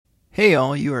Hey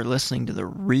all, you are listening to the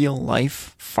Real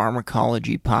Life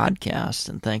Pharmacology Podcast,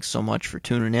 and thanks so much for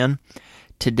tuning in.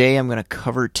 Today I'm going to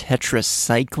cover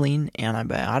tetracycline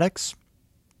antibiotics.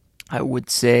 I would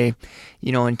say,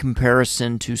 in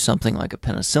comparison to something like a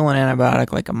penicillin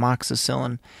antibiotic, like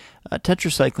amoxicillin,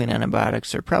 tetracycline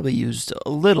antibiotics are probably used a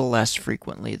little less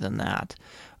frequently than that.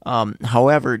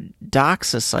 However,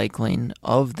 doxycycline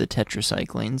of the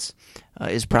tetracyclines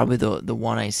is probably the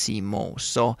one I see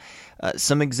most. So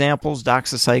some examples: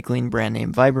 doxycycline, brand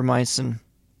name Vibramycin;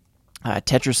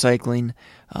 tetracycline,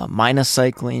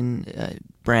 minocycline,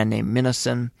 brand name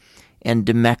Minocin; and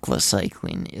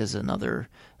dimeclocycline is another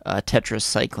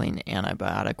tetracycline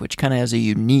antibiotic, which kind of has a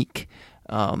unique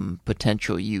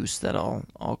potential use that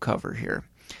I'll cover here.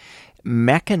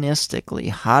 Mechanistically,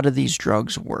 how do these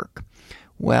drugs work?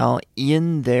 Well,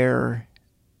 in their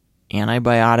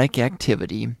antibiotic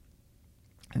activity,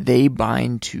 they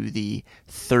bind to the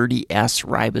 30S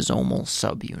ribosomal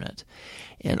subunit.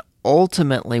 And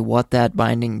ultimately what that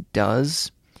binding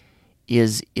does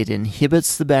is it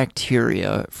inhibits the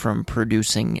bacteria from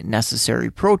producing necessary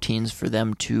proteins for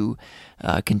them to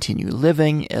continue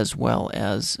living as well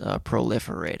as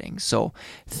proliferating. So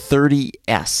 30S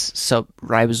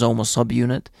ribosomal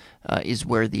subunit is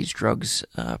where these drugs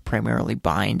primarily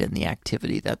bind and the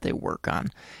activity that they work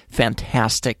on.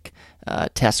 Fantastic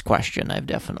test question I've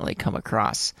definitely come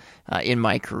across in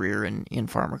my career in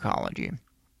pharmacology.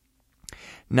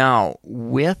 Now,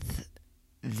 with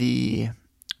the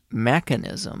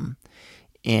mechanism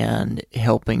and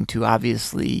helping to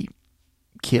obviously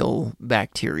kill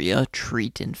bacteria,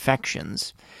 treat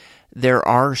infections, there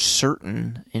are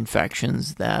certain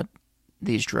infections that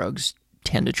these drugs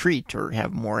tend to treat or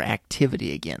have more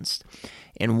activity against.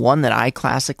 And one that I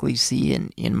classically see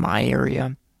in my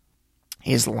area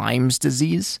is Lyme's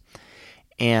disease,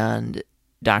 and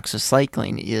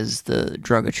doxycycline is the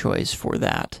drug of choice for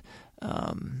that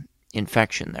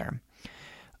infection there.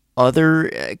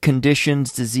 Other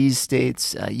conditions, disease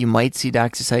states, you might see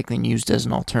doxycycline used as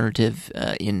an alternative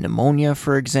in pneumonia,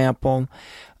 for example.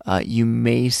 You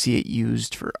may see it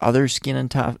used for other skin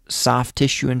and soft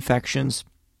tissue infections.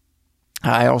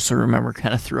 I also remember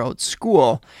kind of throughout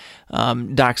school,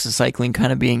 doxycycline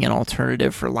kind of being an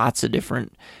alternative for lots of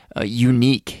different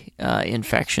unique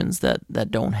infections that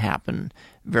don't happen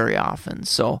very often.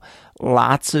 So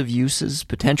lots of uses,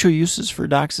 potential uses for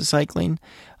doxycycline,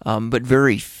 but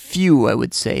very few, I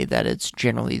would say, that it's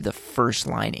generally the first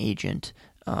line agent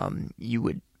you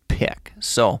would pick.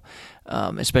 So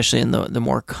especially in the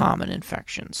more common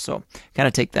infections. So kind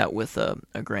of take that with a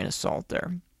grain of salt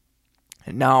there.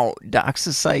 Now,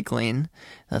 doxycycline,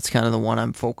 that's kind of the one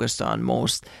I'm focused on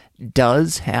most,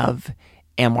 does have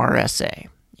MRSA.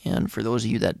 And for those of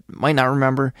you that might not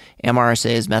remember, MRSA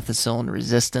is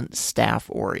methicillin-resistant Staph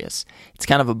aureus. It's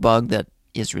kind of a bug that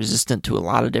is resistant to a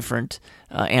lot of different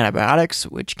antibiotics,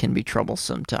 which can be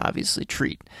troublesome to obviously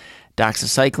treat.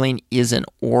 Doxycycline is an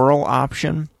oral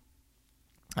option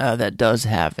that does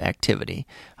have activity.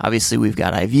 Obviously, we've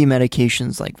got IV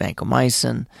medications like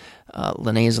vancomycin,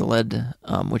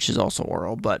 linezolid, which is also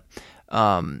oral. But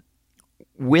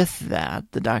with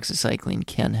that, the doxycycline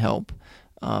can help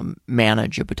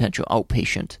manage a potential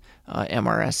outpatient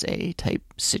MRSA type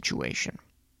situation.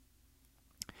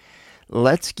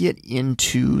 Let's get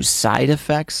into side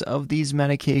effects of these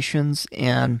medications.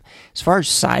 And as far as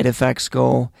side effects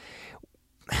go,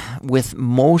 with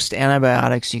most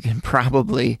antibiotics, you can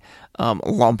probably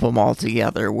lump them all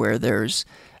together, where there's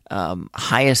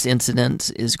highest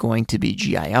incidence is going to be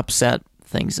GI upset,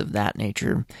 things of that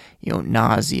nature,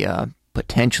 nausea,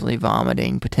 potentially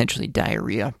vomiting, potentially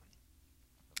diarrhea.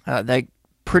 That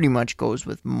pretty much goes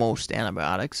with most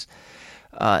antibiotics.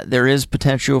 There is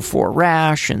potential for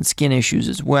rash and skin issues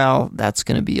as well. That's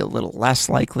going to be a little less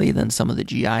likely than some of the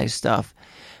GI stuff.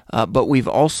 But we've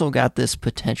also got this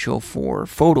potential for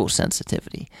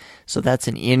photosensitivity. So that's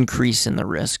an increase in the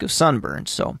risk of sunburn.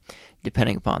 So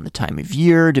depending upon the time of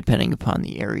year, depending upon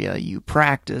the area you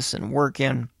practice and work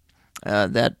in,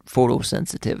 that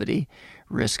photosensitivity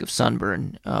risk of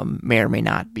sunburn may or may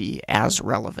not be as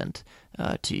relevant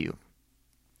to you.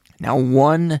 Now,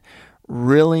 one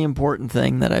really important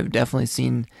thing that I've definitely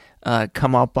seen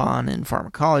come up on in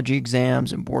pharmacology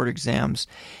exams and board exams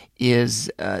is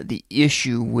the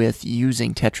issue with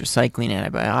using tetracycline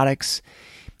antibiotics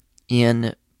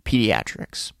in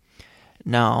pediatrics.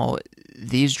 Now,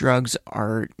 these drugs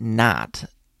are not,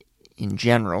 in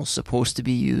general, supposed to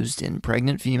be used in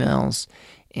pregnant females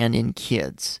and in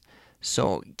kids.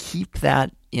 So keep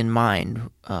that in mind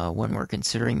when we're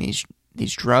considering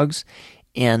these drugs.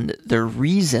 And the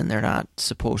reason they're not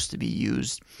supposed to be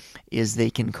used is they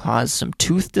can cause some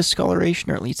tooth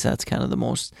discoloration, or at least that's kind of the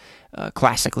most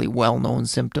classically well-known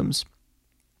symptoms,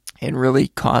 and really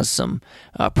cause some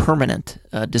permanent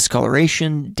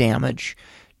discoloration, damage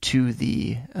to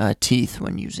the teeth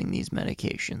when using these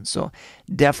medications. So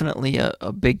definitely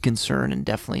a big concern, and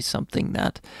definitely something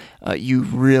that you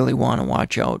really want to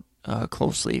watch out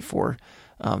closely for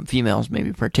females,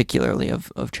 maybe particularly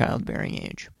of childbearing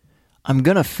age. I'm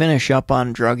going to finish up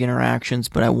on drug interactions,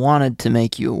 but I wanted to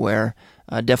make you aware.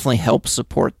 Definitely help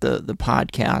support the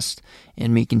podcast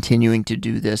and me continuing to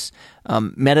do this.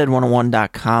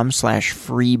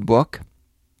 MedEd101.com/free book.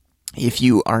 If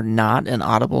you are not an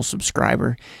Audible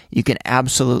subscriber, you can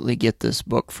absolutely get this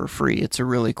book for free. It's a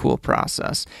really cool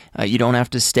process. You don't have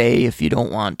to stay if you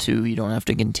don't want to. You don't have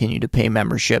to continue to pay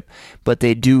membership, but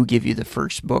they do give you the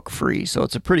first book free. So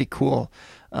it's a pretty cool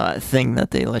thing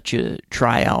that they let you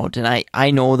try out. And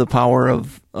I know the power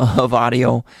of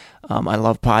audio. I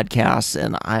love podcasts,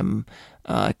 and I'm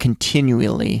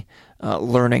continually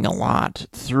learning a lot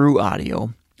through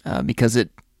audio because it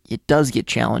does get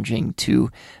challenging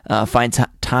to find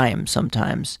time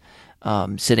sometimes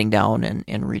sitting down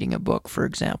and reading a book, for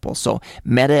example. So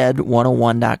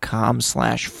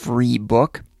meded101.com/free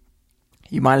book.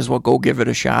 You might as well go give it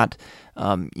a shot.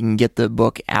 You can get the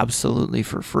book absolutely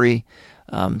for free.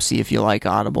 See if you like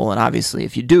Audible. And obviously,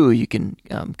 if you do, you can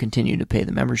continue to pay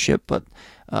the membership. But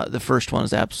the first one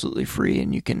is absolutely free,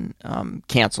 and you can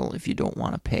cancel if you don't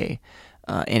want to pay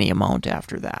any amount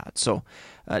after that. So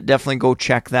definitely go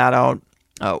check that out.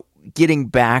 Getting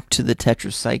back to the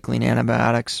tetracycline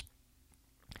antibiotics,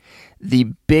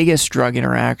 the biggest drug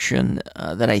interaction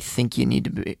that I think you need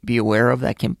to be aware of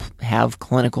that can have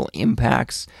clinical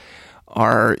impacts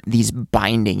are these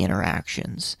binding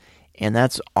interactions. And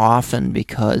that's often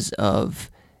because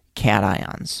of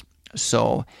cations.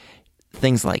 So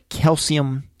things like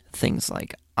calcium, things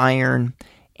like iron,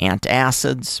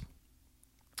 antacids,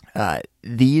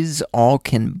 these all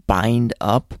can bind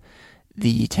up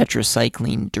the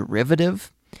tetracycline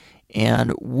derivative.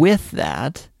 And with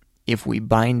that, if we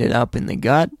bind it up in the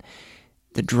gut,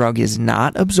 the drug is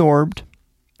not absorbed.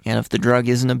 And if the drug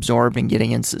isn't absorbed and getting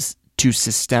into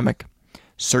systemic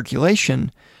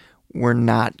circulation, we're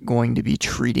not going to be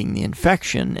treating the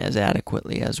infection as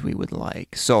adequately as we would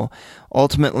like. So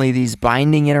ultimately, these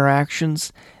binding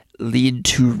interactions lead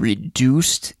to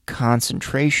reduced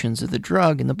concentrations of the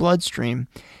drug in the bloodstream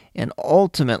and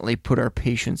ultimately put our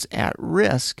patients at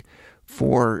risk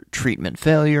for treatment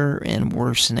failure and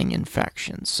worsening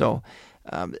infections. So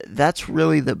that's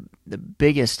really the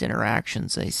biggest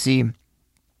interactions I see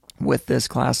with this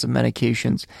class of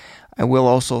medications. I will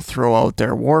also throw out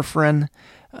there warfarin.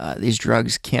 These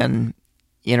drugs can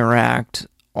interact,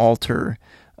 alter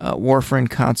warfarin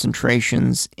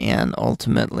concentrations, and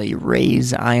ultimately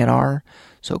raise INR,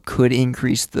 so could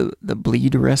increase the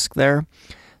bleed risk there.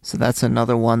 So that's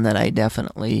another one that I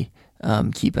definitely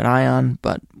keep an eye on.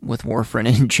 But with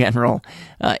warfarin in general,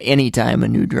 anytime a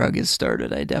new drug is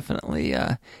started, I definitely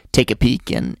take a peek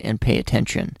and pay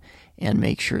attention and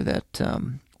make sure that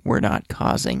we're not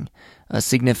causing a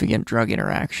significant drug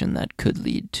interaction that could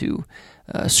lead to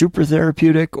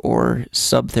supertherapeutic or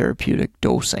subtherapeutic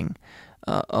dosing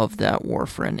of that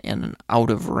warfarin and an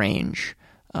out-of-range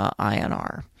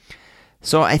INR.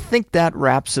 So I think that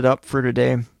wraps it up for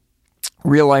today.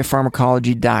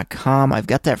 reallifepharmacology.com. I've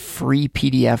got that free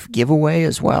PDF giveaway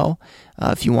as well.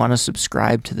 If you want to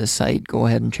subscribe to the site, go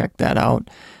ahead and check that out.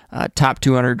 Top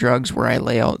 200 drugs, where I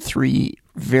lay out 3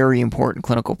 very important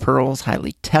clinical pearls,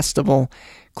 highly testable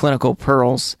clinical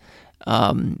pearls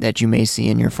that you may see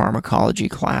in your pharmacology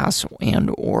class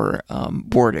and or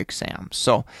board exam.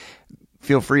 So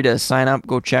feel free to sign up,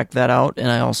 go check that out, and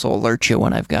I also alert you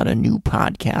when I've got a new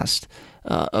podcast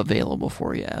available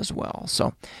for you as well.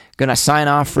 So going to sign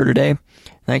off for today.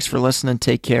 Thanks for listening.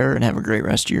 Take care and have a great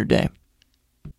rest of your day.